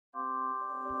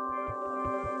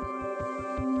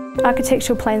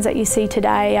Architectural plans that you see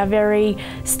today are very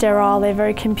sterile, they're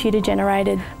very computer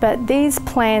generated, but these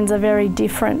plans are very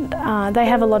different. They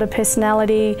have a lot of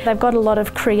personality, they've got a lot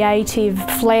of creative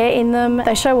flair in them.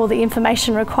 They show all the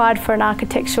information required for an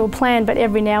architectural plan, but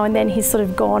every now and then he's sort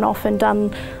of gone off and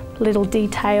done little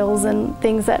details and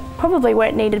things that probably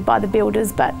weren't needed by the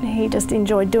builders, but he just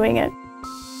enjoyed doing it.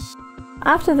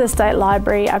 After the State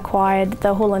Library acquired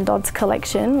the Hall and Dods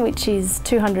collection, which is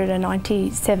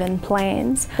 297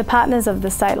 plans, the partners of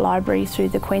the State Library through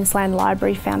the Queensland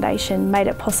Library Foundation made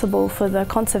it possible for the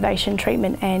conservation,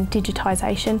 treatment and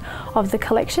digitisation of the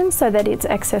collection so that it's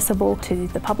accessible to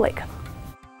the public.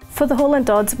 For the Hall and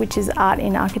Dods, which is Art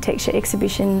in Architecture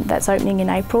exhibition that's opening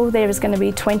in April, there is going to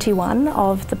be 21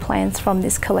 of the plans from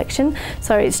this collection,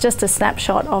 so it's just a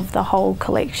snapshot of the whole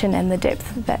collection and the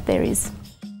depth that there is.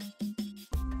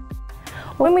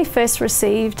 When we first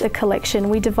received a collection,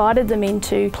 we divided them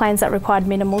into plans that required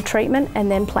minimal treatment and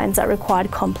then plans that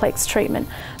required complex treatment.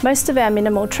 Most of our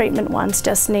minimal treatment ones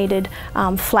just needed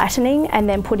flattening and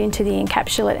then put into the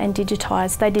encapsulate and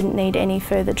digitised. They didn't need any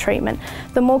further treatment.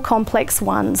 The more complex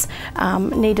ones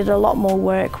needed a lot more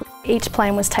work. Each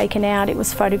plan was taken out, it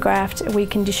was photographed, we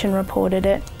condition reported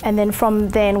it, and then from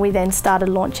then we started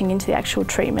launching into the actual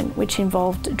treatment, which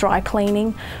involved dry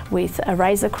cleaning with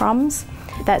eraser crumbs.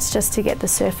 That's just to get the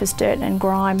surface dirt and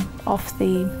grime off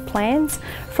the plans.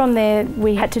 From there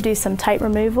we had to do some tape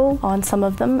removal on some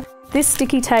of them. This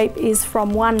sticky tape is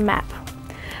from one map.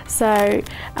 So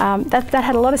that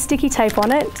had a lot of sticky tape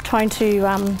on it, trying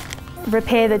to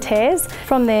repair the tears.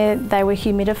 From there they were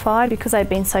humidified because they'd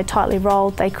been so tightly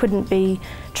rolled they couldn't be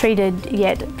treated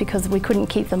yet because we couldn't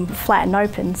keep them flat and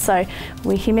open, so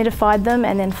we humidified them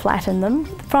and then flattened them.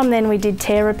 From then we did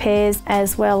tear repairs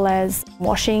as well as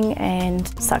washing and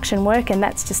suction work, and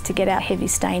that's just to get out heavy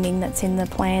staining that's in the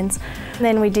plans. And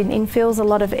then we did infills. A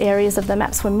lot of areas of the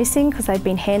maps were missing because they'd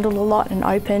been handled a lot and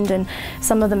opened, and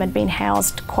some of them had been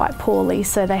housed quite poorly,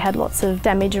 so they had lots of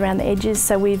damage around the edges,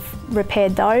 so we've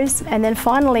repaired those. And then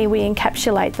finally we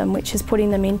encapsulate them, which is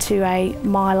putting them into a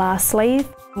mylar sleeve,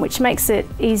 which makes it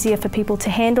easier for people to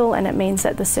handle, and it means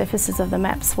that the surfaces of the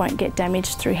maps won't get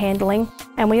damaged through handling.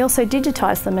 And we also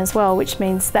digitise them as well, which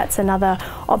means that's another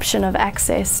option of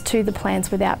access to the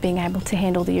plans without being able to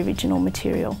handle the original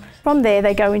material. From there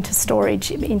they go into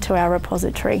storage into our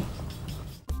repository.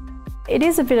 It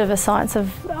is a bit of a science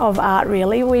of art,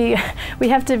 really. We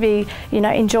have to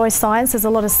enjoy science. There's a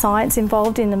lot of science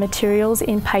involved in the materials,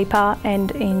 in paper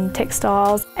and in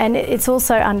textiles. And it's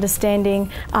also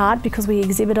understanding art because we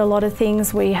exhibit a lot of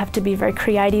things. We have to be very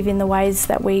creative in the ways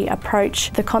that we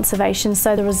approach the conservation,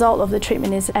 so the result of the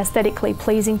treatment is aesthetically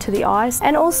pleasing to the eyes.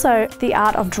 And also the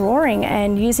art of drawing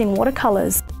and using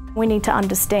watercolours. We need to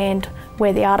understand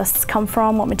where the artists come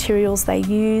from, what materials they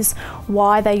use,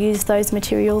 why they use those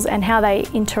materials, and how they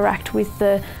interact with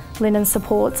the linen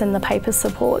supports and the paper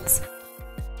supports.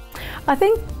 I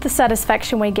think the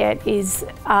satisfaction we get is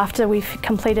after we've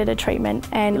completed a treatment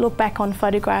and look back on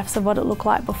photographs of what it looked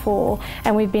like before,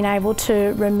 and we've been able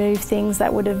to remove things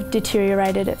that would have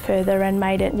deteriorated it further and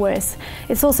made it worse.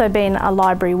 It's also been a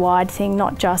library-wide thing,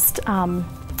 not just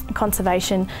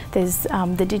conservation. There's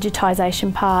the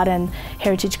digitisation part, and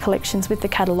Heritage Collections with the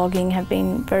cataloguing have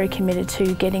been very committed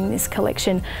to getting this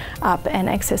collection up and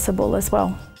accessible as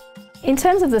well. In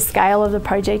terms of the scale of the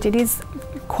project, it is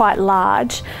quite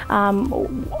large.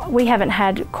 We haven't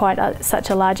had such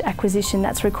a large acquisition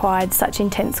that's required such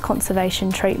intense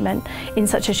conservation treatment in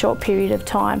such a short period of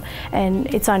time, and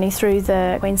it's only through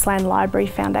the Queensland Library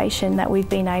Foundation that we've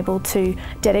been able to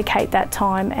dedicate that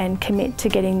time and commit to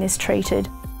getting this treated.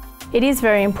 It is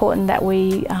very important that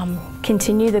we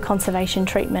continue the conservation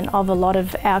treatment of a lot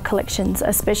of our collections,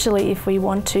 especially if we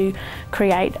want to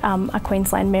create a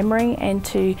Queensland memory and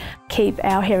to keep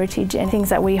our heritage and things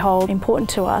that we hold important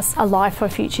to us alive for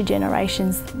future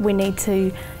generations. We need to,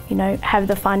 have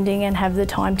the funding and have the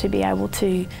time to be able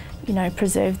to,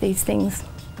 preserve these things.